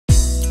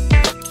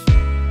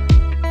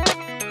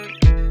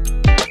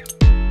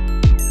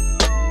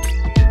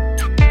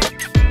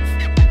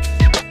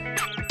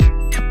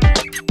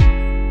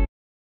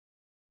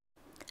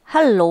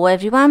Hello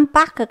everyone,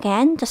 back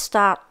again to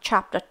start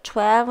chapter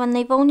 12, and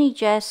they've only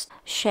just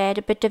shared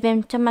a bit of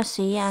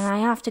intimacy and I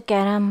have to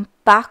get them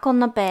back on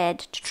the bed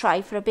to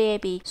try for a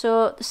baby.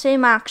 So the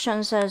same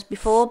actions as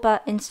before,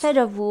 but instead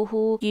of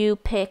woohoo, you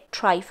pick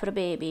try for a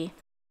baby.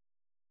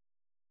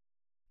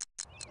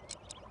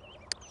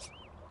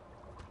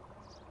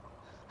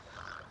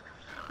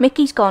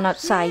 Mickey's gone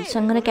outside, so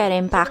I'm going to get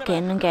him back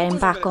in and get him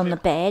back on the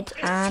bed,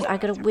 and I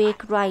got to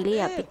wake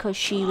Riley up because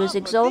she was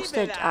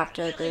exhausted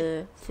after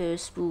the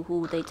first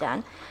woohoo they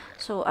done.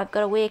 So I've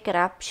got to wake her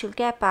up, she'll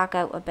get back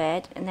out of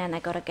bed, and then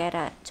I got to get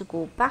her to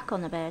go back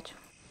on the bed.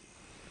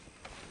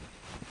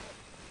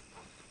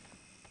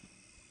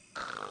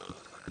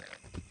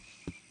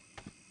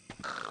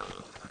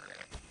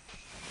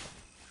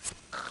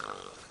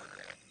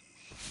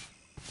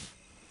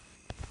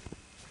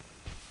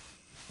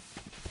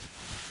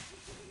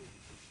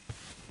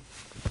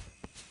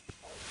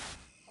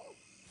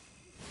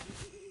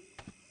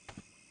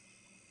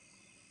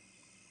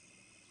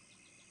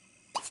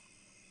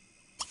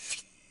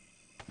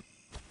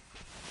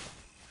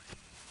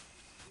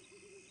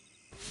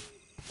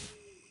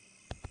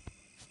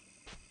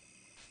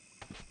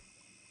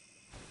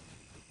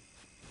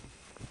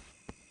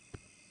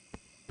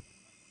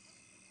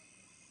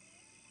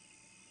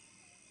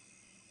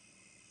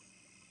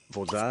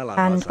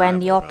 And when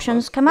the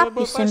options come up,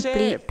 you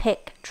simply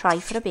pick try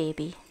for a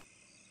baby.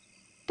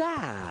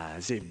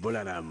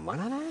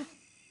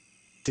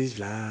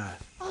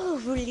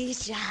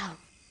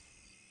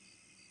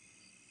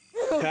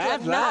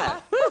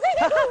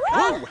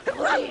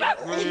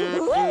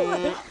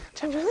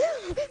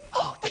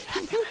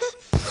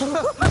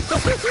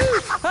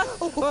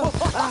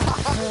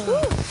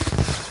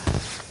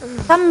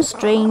 Some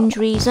strange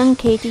reason,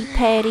 Katy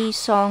Perry's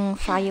song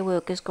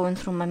Firework is going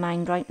through my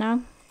mind right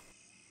now.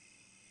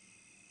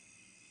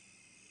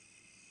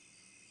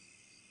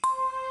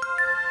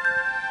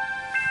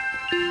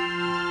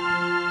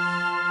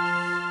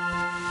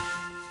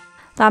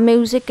 That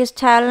music is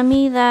telling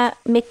me that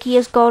Mickey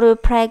has got her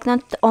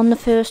pregnant on the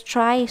first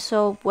try,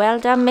 so well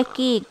done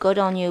Mickey, good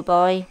on you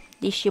boy,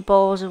 at least your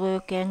balls are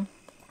working.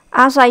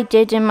 As I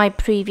did in my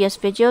previous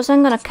videos,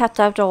 I'm going to cut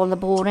out all the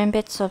boring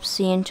bits of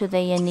seeing to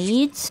their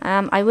needs.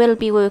 I will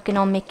be working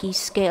on Mickey's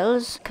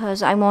skills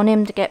because I want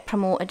him to get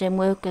promoted in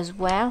work as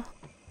well.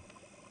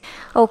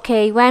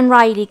 Okay, when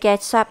Riley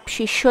gets up,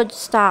 she should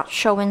start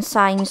showing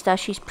signs that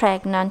she's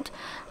pregnant,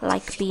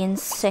 like being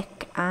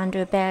sick, and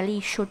her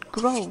belly should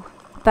grow.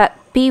 But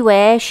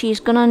beware, she's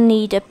going to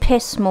need a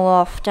piss more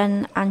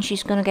often and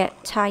she's going to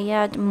get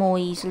tired more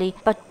easily.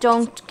 But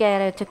don't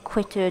get her to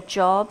quit her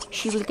job.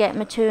 She will get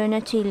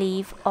maternity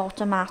leave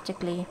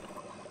automatically.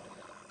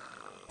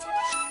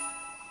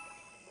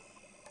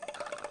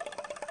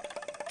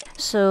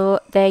 So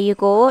there you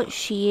go.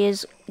 She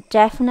is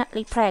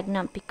definitely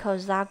pregnant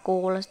because that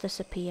gall has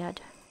disappeared.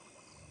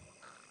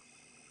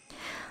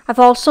 I've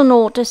also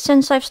noticed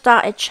since I've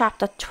started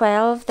chapter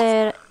 12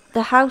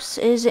 the house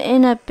is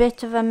in a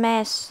bit of a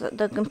mess.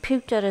 The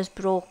computer is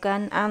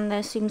broken and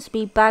there seems to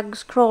be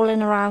bugs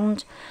crawling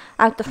around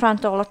out the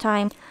front all the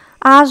time.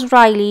 As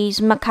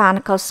Riley's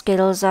mechanical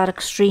skills are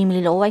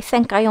extremely low, I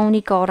think I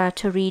only got her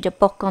to read a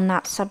book on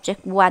that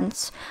subject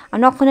once.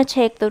 I'm not going to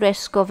take the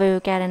risk of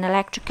her getting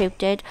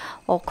electrocuted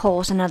or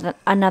cause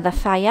another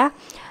fire,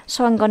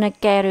 so I'm going to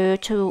get her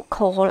to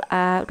call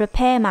a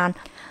repairman.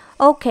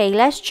 Okay,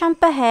 let's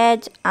jump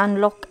ahead and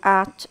look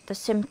at the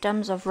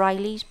symptoms of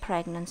Riley's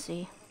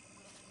pregnancy.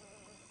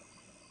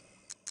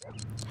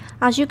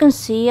 As you can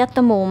see at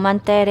the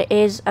moment, there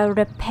is a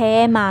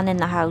repairman in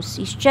the house.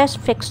 He's just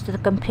fixed the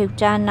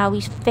computer and now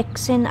he's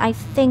fixing, I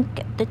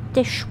think, the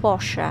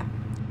dishwasher.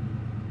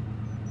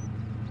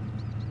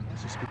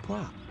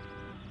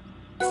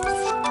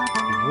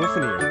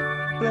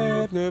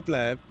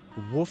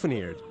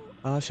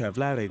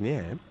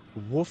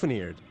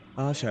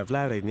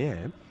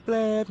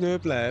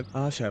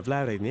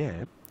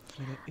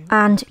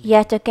 And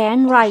yet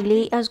again,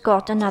 Riley has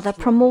got another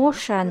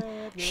promotion.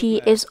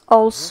 She is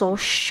also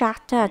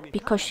shattered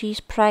because she's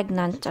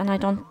pregnant and I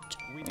don't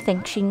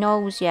think she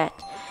knows yet.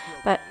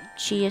 But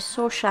she is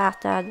so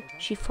shattered,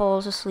 she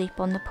falls asleep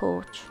on the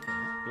porch.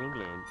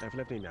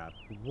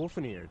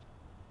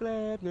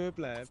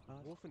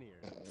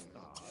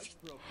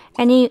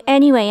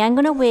 Anyway, I'm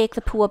going to wake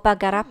the poor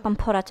bugger up and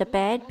put her to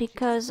bed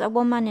because a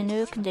woman in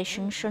her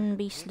condition shouldn't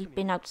be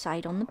sleeping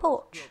outside on the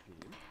porch.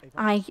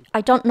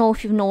 I don't know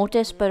if you've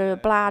noticed, but her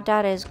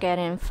bladder is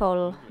getting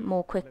full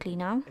more quickly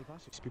now.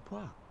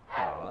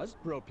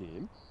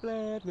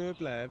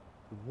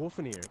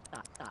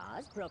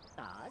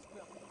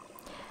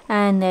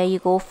 And there you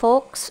go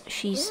folks,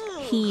 she's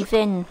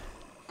heaving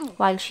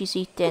while she's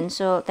eating,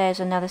 so there's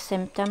another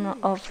symptom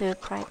of her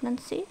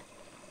pregnancy.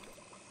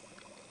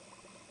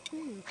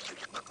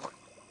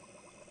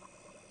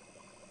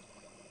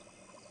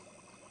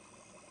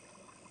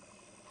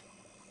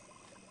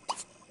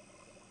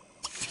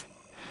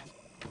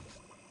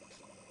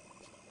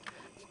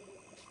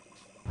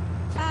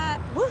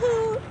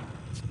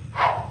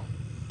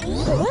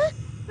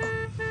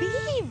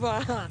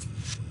 Viva!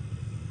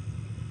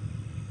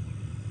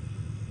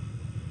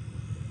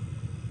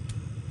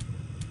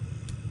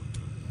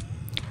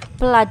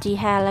 Bloody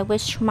hell, I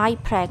wish my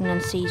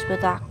pregnancies were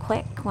that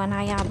quick when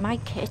I had my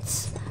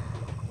kids.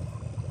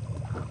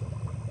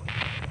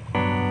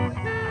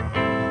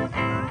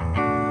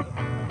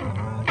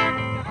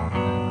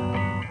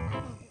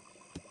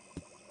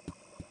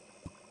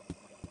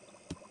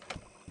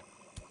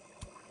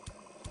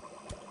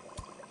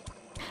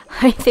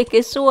 I think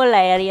it's so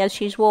hilarious,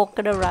 she's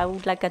walking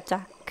around like a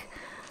duck.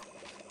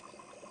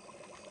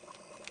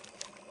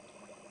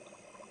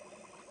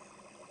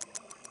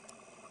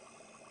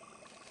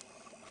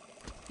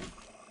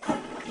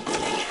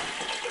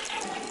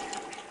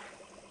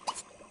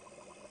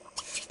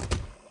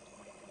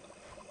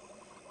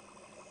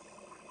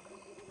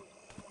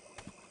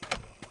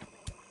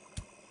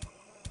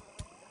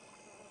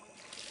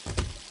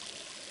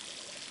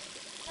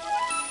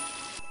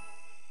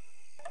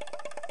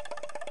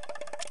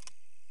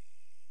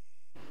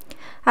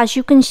 As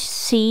you can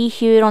see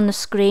here on the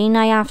screen,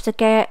 I have to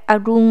get a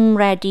room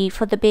ready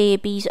for the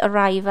baby's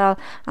arrival,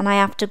 and I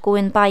have to go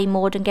in buy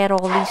mode and get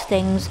all these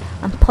things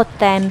and put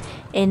them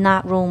in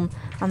that room,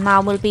 and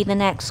that will be the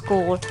next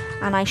goal,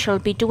 and I shall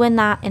be doing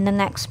that in the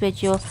next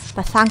video.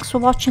 But thanks for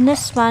watching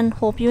this one,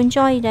 hope you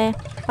enjoyed it.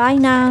 Bye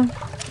now.